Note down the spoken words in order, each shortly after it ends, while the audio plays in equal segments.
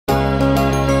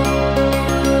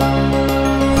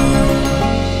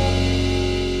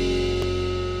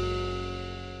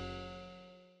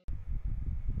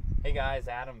Hey guys,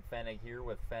 Adam Fenig here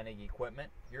with Fenig Equipment.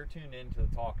 You're tuned into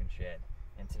the Talking Shed,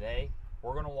 and today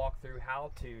we're going to walk through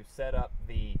how to set up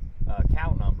the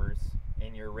cow numbers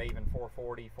in your Raven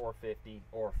 440, 450,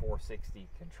 or 460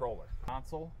 controller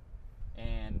console.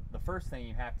 And the first thing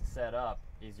you have to set up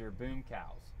is your boom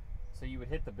cows. So you would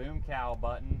hit the boom cow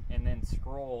button and then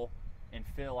scroll and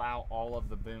fill out all of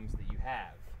the booms that you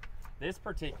have. This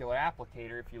particular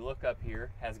applicator, if you look up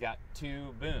here, has got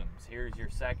two booms. Here's your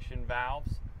section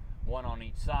valves, one on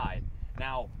each side.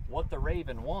 Now, what the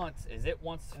Raven wants is it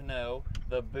wants to know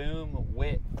the boom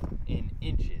width in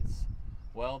inches.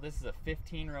 Well, this is a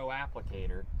 15-row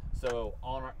applicator, so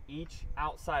on each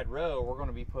outside row, we're going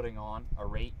to be putting on a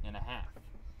 1.5.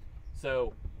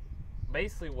 So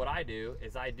basically what I do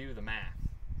is I do the math.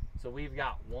 So we've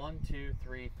got 1, 2,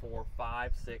 3, 4,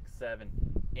 5, 6, 7,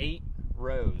 8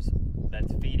 rows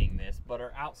that's feeding this, but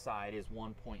our outside is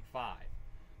 1.5.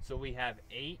 So we have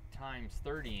 8 times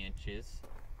 30 inches,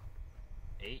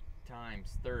 8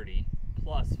 times 30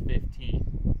 plus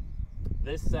 15.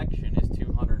 This section is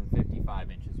 255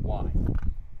 inches wide.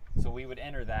 So we would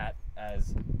enter that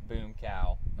as boom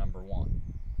cow number 1.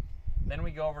 Then we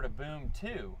go over to boom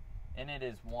 2, and it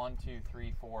is 1, 2,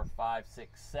 3, 4, 5,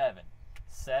 6, 7.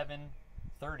 7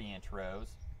 30-inch rows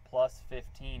plus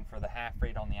 15 for the half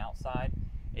rate on the outside.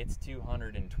 It's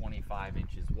 225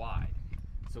 inches wide.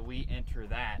 So we enter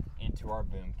that into our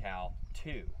boom cow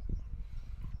 2.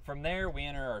 From there, we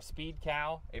enter our speed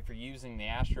cow. If you're using the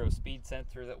Astro speed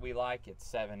sensor that we like, it's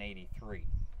 783.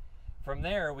 From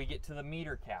there, we get to the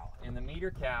meter cow, and the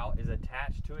meter cow is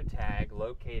attached to a tag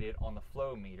located on the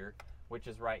flow meter, which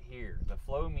is right here. The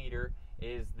flow meter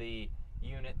is the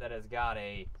unit that has got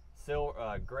a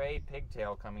gray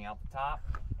pigtail coming out the top,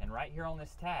 and right here on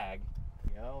this tag,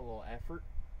 a little effort.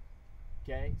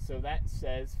 Okay, so that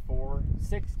says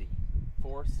 460,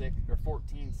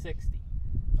 1460.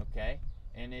 Okay,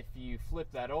 and if you flip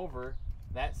that over,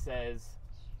 that says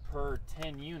per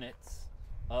 10 units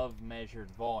of measured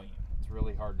volume. It's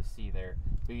really hard to see there,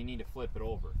 but you need to flip it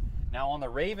over. Now on the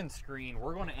Raven screen,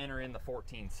 we're going to enter in the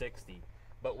 1460,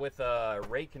 but with a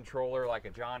rate controller like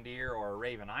a John Deere or a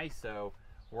Raven ISO,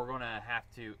 we're going to have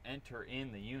to enter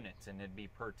in the units, and it'd be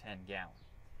per 10 gallons.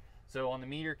 So on the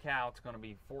meter cow, it's going to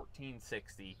be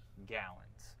 1460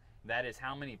 gallons. That is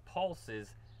how many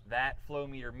pulses that flow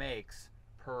meter makes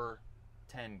per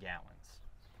 10 gallons.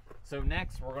 So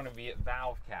next, we're going to be at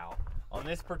valve cow. On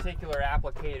this particular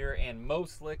applicator and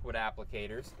most liquid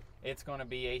applicators, it's going to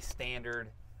be a standard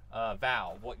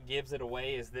valve. What gives it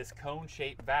away is this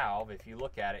cone-shaped valve. If you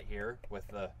look at it here with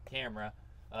the camera,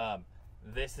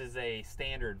 this is a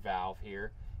standard valve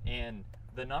here, and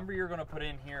the number you're going to put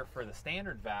in here for the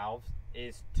standard valves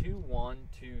is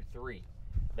 2123.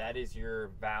 That is your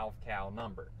valve cow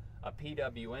number. A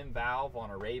PWM valve on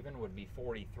a Raven would be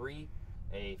 43.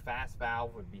 A fast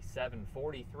valve would be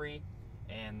 743,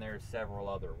 and there's several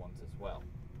other ones as well.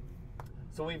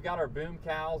 So we've got our boom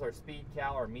cows, our speed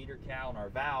cow, our meter cow, and our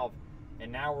valve, and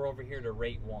now we're over here to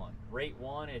rate 1. Rate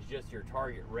 1 is just your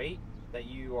target rate that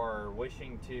you are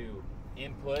wishing to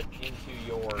input into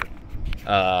your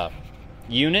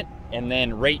unit, and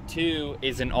then rate 2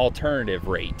 is an alternative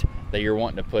rate that you're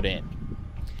wanting to put in.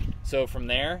 So from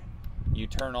there, you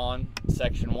turn on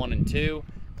section 1 and 2,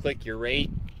 click your rate,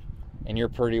 and you're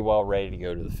pretty well ready to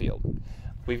go to the field.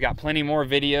 We've got plenty more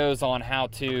videos on how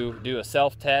to do a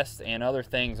self-test and other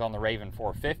things on the Raven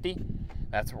 450.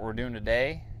 That's what we're doing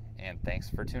today, and thanks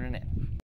for tuning in.